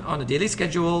run on a daily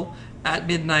schedule at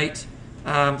midnight.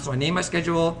 So I name my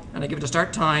schedule and I give it a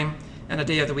start time and a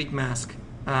day of the week mask,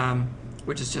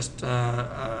 which is just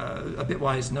a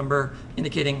bitwise number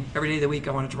indicating every day of the week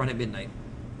I want it to run at midnight.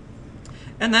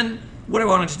 And then what do I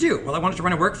want it to do? Well, I want it to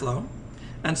run a workflow.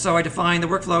 And so I define the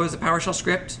workflow as a PowerShell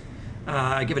script.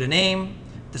 I give it a name,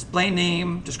 display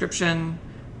name, description.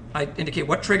 I indicate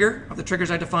what trigger of the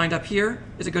triggers I defined up here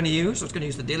is it going to use. So it's going to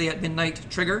use the daily at midnight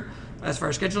trigger as far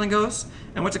as scheduling goes.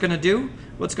 And what's it going to do?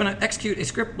 Well, it's going to execute a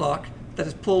script block that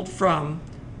is pulled from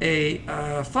a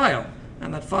file.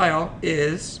 And that file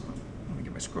is, let me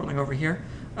get my scrolling over here,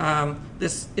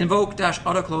 this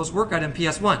invoke-autoclose work item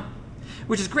PS1,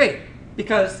 which is great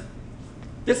because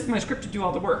this is my script to do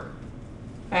all the work.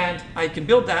 And I can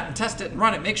build that and test it and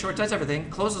run it, make sure it does everything,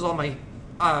 closes all my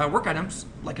work items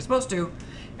like it's supposed to,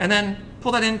 and then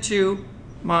pull that into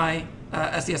my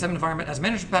SCCM environment as a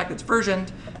management pack that's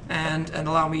versioned and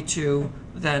allow me to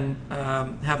then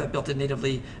have that built in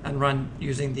natively and run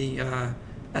using the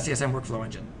SCCM workflow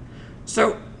engine.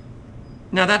 So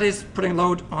now that is putting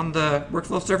load on the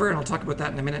workflow server, and I'll talk about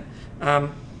that in a minute.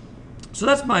 So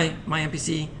that's my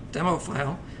MPC demo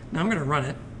file. Now I'm going to run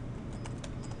it.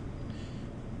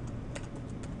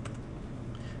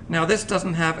 Now this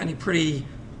doesn't have any pretty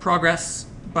progress,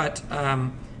 but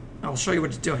I'll show you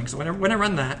what it's doing. So when I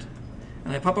run that,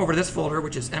 and I pop over to this folder,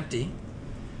 which is empty,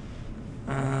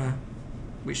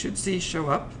 we should see show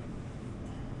up.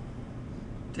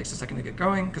 It takes a second to get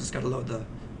going because it's got to load the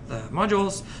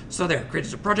modules. So there, it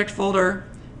creates a project folder,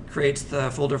 creates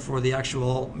the folder for the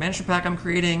actual management pack I'm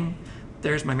creating.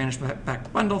 There's my management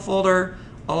pack bundle folder,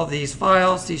 all of these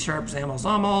files, C#, XAML,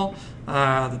 XAML,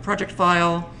 the project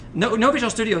file. No Visual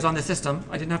Studio is on this system.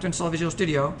 I didn't have to install Visual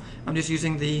Studio. I'm just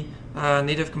using the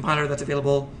native compiler that's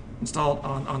available installed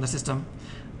on the system.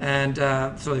 And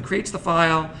so it creates the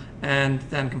file and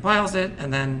then compiles it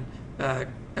and then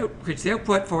creates the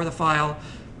output for the file,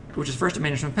 which is first a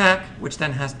management pack, which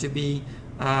then has to be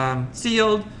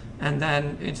sealed and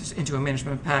then into a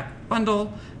management pack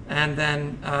bundle, and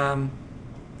then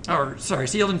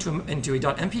sealed into a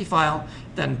 .mp file,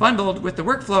 then bundled with the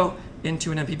workflow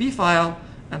into an MPB file.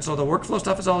 And so the workflow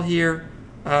stuff is all here.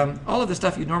 All of the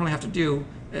stuff you normally have to do,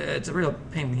 it's a real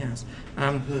pain in the ass.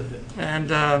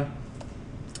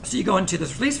 So you go into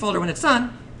this release folder when it's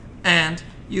done, and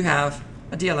you have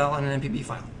a DLL and an MPB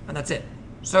file, and that's it.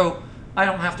 So I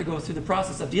don't have to go through the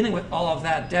process of dealing with all of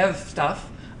that dev stuff.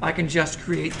 I can just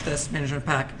create this management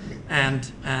pack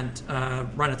and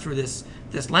run it through this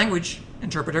language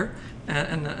interpreter,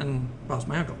 and well, it's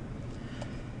my uncle.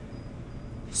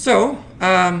 So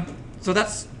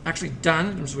that's actually done.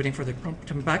 I'm just waiting for the prompt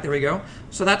to come back. There we go.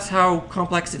 So that's how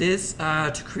complex it is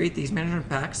to create these management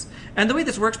packs. And the way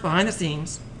this works behind the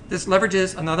scenes, this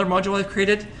leverages another module I've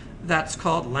created that's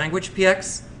called Language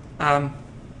PX.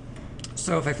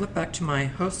 So if I flip back to my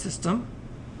host system,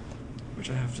 which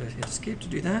I have to hit escape to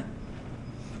do that.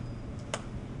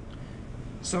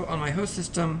 So on my host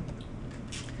system,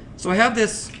 so I have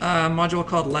this module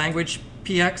called Language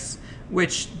PX,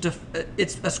 which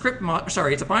it's a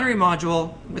it's a binary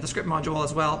module with a script module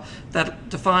as well that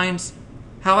defines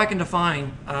how I can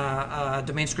define a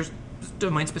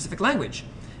domain-specific language.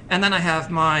 And then I have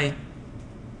my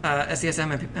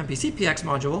SCCM MPC PX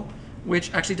module,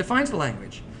 which actually defines the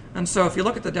language. And so if you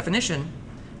look at the definition,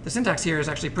 the syntax here is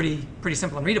actually pretty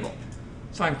simple and readable.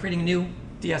 So I'm creating a new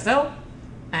DSL,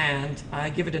 and I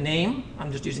give it a name.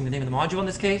 I'm just using the name of the module in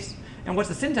this case. And what's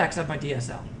the syntax of my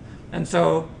DSL? And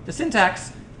so the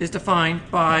syntax is defined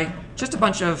by just a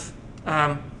bunch of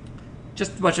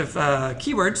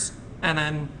keywords, and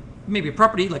then maybe a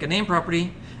property, like a name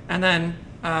property, and then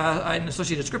an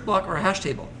associated script block or a hash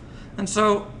table. And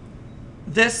so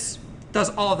this does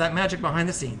all of that magic behind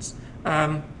the scenes.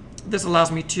 This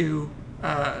allows me to,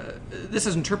 this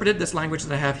has interpreted this language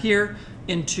that I have here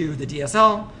into the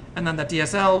DSL, and then that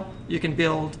DSL, you can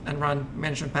build and run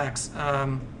management packs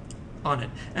on it.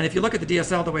 And if you look at the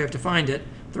DSL, the way I've defined it,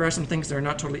 there are some things that are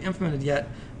not totally implemented yet.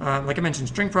 Like I mentioned,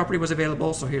 string property was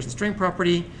available, so here's the string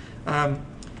property.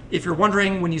 If you're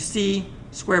wondering, when you see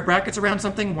square brackets around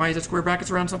something, why is it square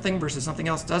brackets around something versus something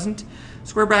else doesn't?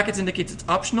 Square brackets indicates it's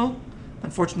optional.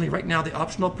 Unfortunately, right now, the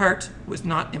optional part was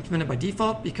not implemented by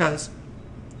default because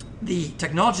the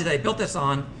technology that I built this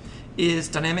on is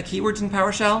dynamic keywords in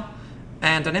PowerShell.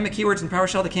 And dynamic keywords in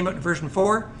PowerShell that came out in version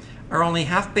 4 are only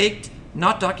half-baked,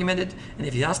 not documented, and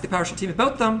if you ask the PowerShell team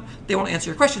about them, they won't answer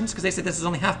your questions because they say this is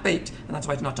only half-baked, and that's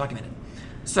why it's not documented.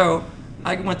 So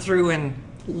I went through and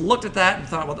looked at that and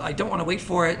thought, well, I don't want to wait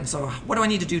for it, and so what do I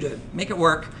need to do to make it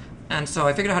work? And so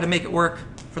I figured out how to make it work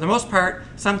for the most part.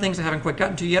 Some things I haven't quite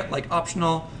gotten to yet, like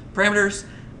optional parameters.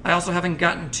 I also haven't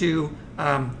gotten to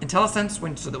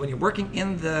IntelliSense, so that when you're working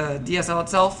in the DSL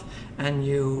itself and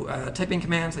you type in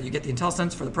commands, that you get the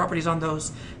IntelliSense for the properties on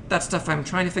those. That stuff I'm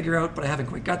trying to figure out, but I haven't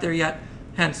quite got there yet.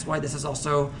 Hence why this is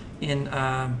also in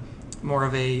more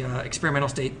of a experimental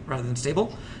state rather than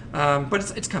stable.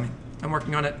 But it's coming. I'm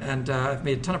working on it, and I've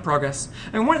made a ton of progress.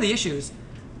 I mean, one of the issues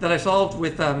that I solved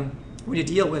with when you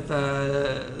deal with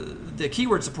the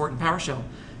keyword support in PowerShell,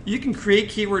 you can create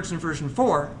keywords in version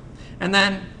 4, and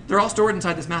then they're all stored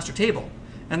inside this master table.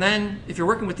 And then if you're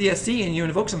working with DSC and you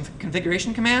invoke some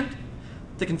configuration command,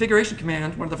 the configuration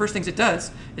command, one of the first things it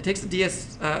does, it takes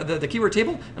the keyword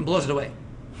table and blows it away.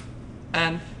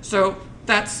 And so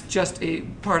that's just a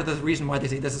part of the reason why they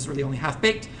say this is really only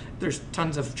half-baked. There's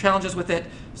tons of challenges with it.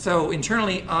 So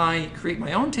internally, I create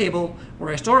my own table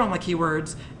where I store all my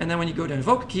keywords, and then when you go to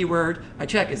invoke a keyword, I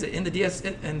check, is it in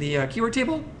the keyword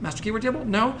table, master keyword table?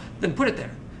 No? Then put it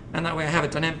there. And that way I have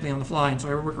it dynamically on the fly, and so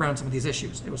I work around some of these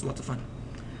issues. It was lots of fun.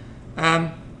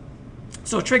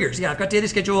 So triggers, yeah, I've got daily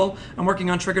schedule. I'm working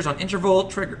on triggers on interval,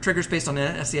 triggers based on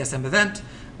an SCCM event.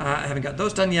 I haven't got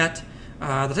those done yet.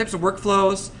 The types of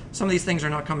workflows, some of these things are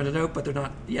not commented out, but they're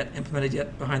not yet implemented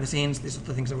yet behind the scenes. These are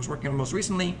the things I was working on most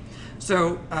recently.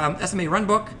 So SMA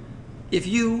runbook, if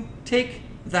you take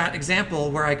that example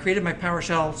where I created my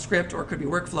PowerShell script, or it could be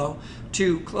workflow,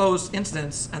 to close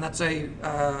instance, and that's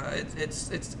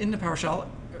it's in the PowerShell,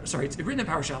 sorry, it's written in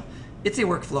PowerShell, it's a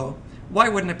workflow. Why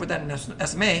wouldn't I put that in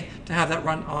SMA to have that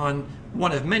run on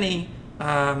one of many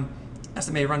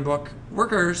SMA runbook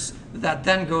workers that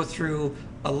then go through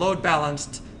a load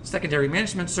balanced secondary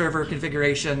management server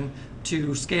configuration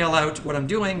to scale out what I'm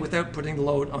doing without putting the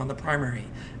load on the primary.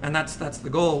 And that's the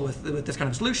goal with this kind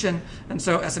of solution. And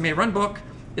so SMA runbook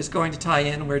is going to tie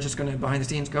in. We're just going to, behind the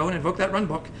scenes, go and invoke that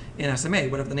runbook in SMA,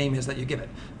 whatever the name is that you give it.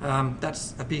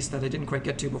 That's a piece that I didn't quite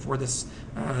get to before this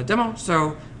demo.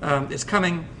 So it's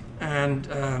coming. And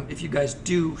if you guys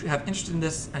do have interest in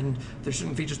this, and there's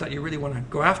certain features that you really want to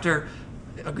go after,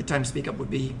 a good time to speak up would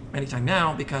be anytime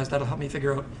now, because that'll help me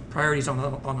figure out priorities on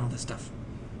all this stuff.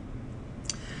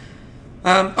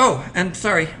 Oh, and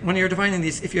sorry, when you're defining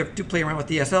these, if you do play around with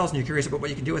DSLs and you're curious about what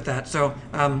you can do with that, so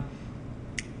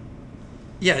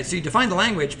yeah, so you define the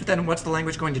language, but then what's the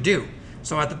language going to do?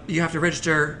 So you have to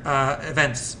register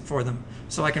events for them.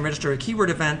 So I can register a keyword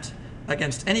event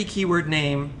against any keyword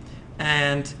name,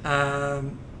 and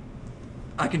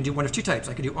I can do one of two types.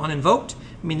 I can do on-invoked,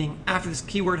 meaning after this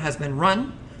keyword has been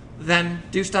run, then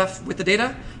do stuff with the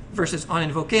data, versus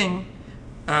on-invoking,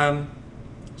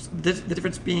 the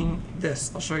difference being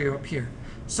this. I'll show you up here.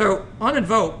 So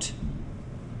on-invoked,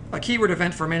 a keyword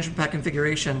event for management pack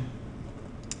configuration,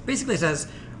 basically says,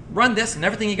 run this and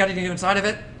everything you got to do inside of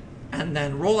it, and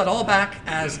then roll it all back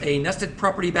as a nested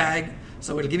property bag.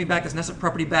 So it'll give me back this nested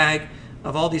property bag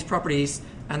of all these properties,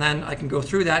 and then I can go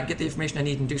through that, get the information I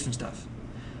need, and do some stuff.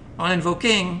 On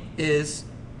invoking is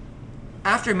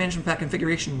after management pack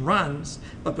configuration runs,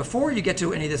 but before you get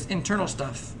to any of this internal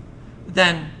stuff,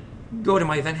 then go to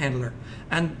my event handler.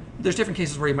 And there's different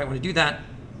cases where you might want to do that.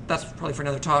 That's probably for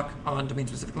another talk on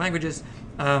domain-specific languages,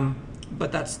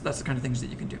 but that's the kind of things that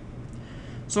you can do.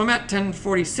 So I'm at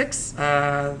 10:46.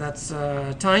 That's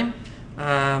time.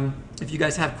 If you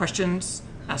guys have questions,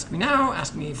 ask me now.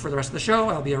 Ask me for the rest of the show.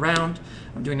 I'll be around.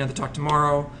 I'm doing another talk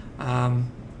tomorrow.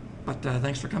 But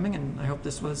thanks for coming, and I hope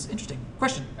this was interesting.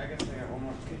 Question? I guess I got one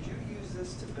more. Could you use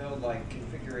this to build like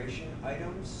configuration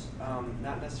items,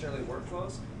 not necessarily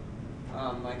workflows?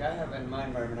 Like I have in my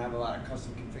environment, I have a lot of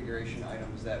custom configuration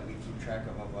items that we keep track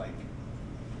of like,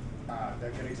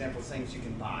 they're good examples, things you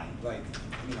can buy, like,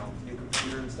 you know, new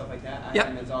computer and stuff like that. Yep.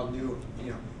 And it's all new,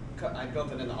 you know, I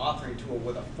built it in the authoring tool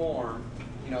with a form,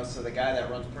 you know, so the guy that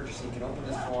runs purchasing can open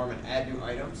this form and add new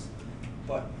items.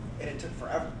 But it took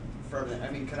forever.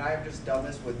 I mean, could I have just done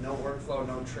this with no workflow,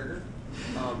 no trigger,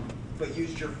 but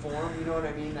used your form? You know what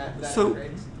I mean? That So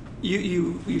creates.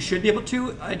 you should be able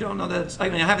to. I don't know that. I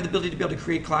mean, I have the ability to be able to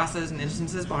create classes and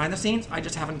instances behind the scenes. I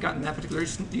just haven't gotten that particular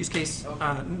use case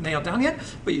nailed down yet.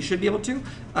 But you should be able to.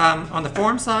 On the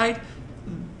form side,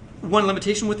 one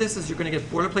limitation with this is you're going to get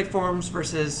boilerplate forms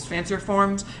versus fancier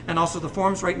forms, and also the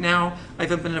forms right now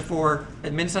I've implemented for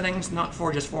admin settings, not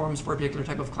for just forms for a particular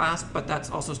type of class, but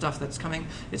that's also stuff that's coming.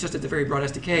 It's just at the very broad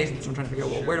SDK, so I'm trying to figure out,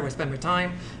 well, where do I spend my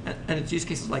time? And it's use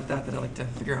cases like that that I like to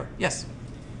figure out. Yes?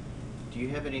 Do you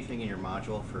have anything in your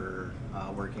module for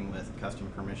working with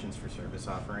custom permissions for service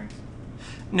offerings?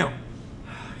 No.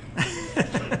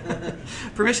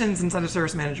 Permissions inside of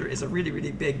Service Manager is a really,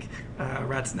 really big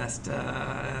rat's nest.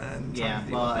 Yeah,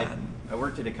 well, I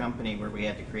worked at a company where we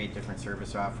had to create different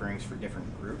service offerings for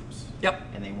different groups. Yep.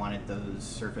 And they wanted those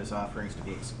service offerings to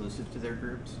be exclusive to their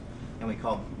groups. And we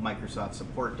called Microsoft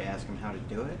support to ask them how to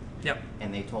do it. Yep.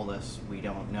 And they told us, we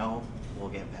don't know, we'll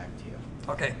get back to you.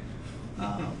 Okay.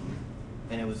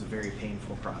 And it was a very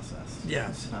painful process.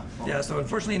 Yeah. So, Yeah, so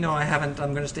unfortunately, no, I haven't.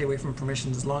 I'm going to stay away from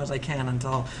permissions as long as I can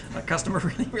until a customer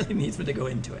really, really needs me to go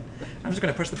into it. I'm just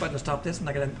going to push the button to stop this, and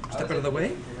I'm going to step out of the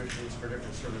way. Permissions for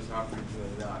different service offerings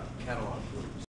with catalog groups.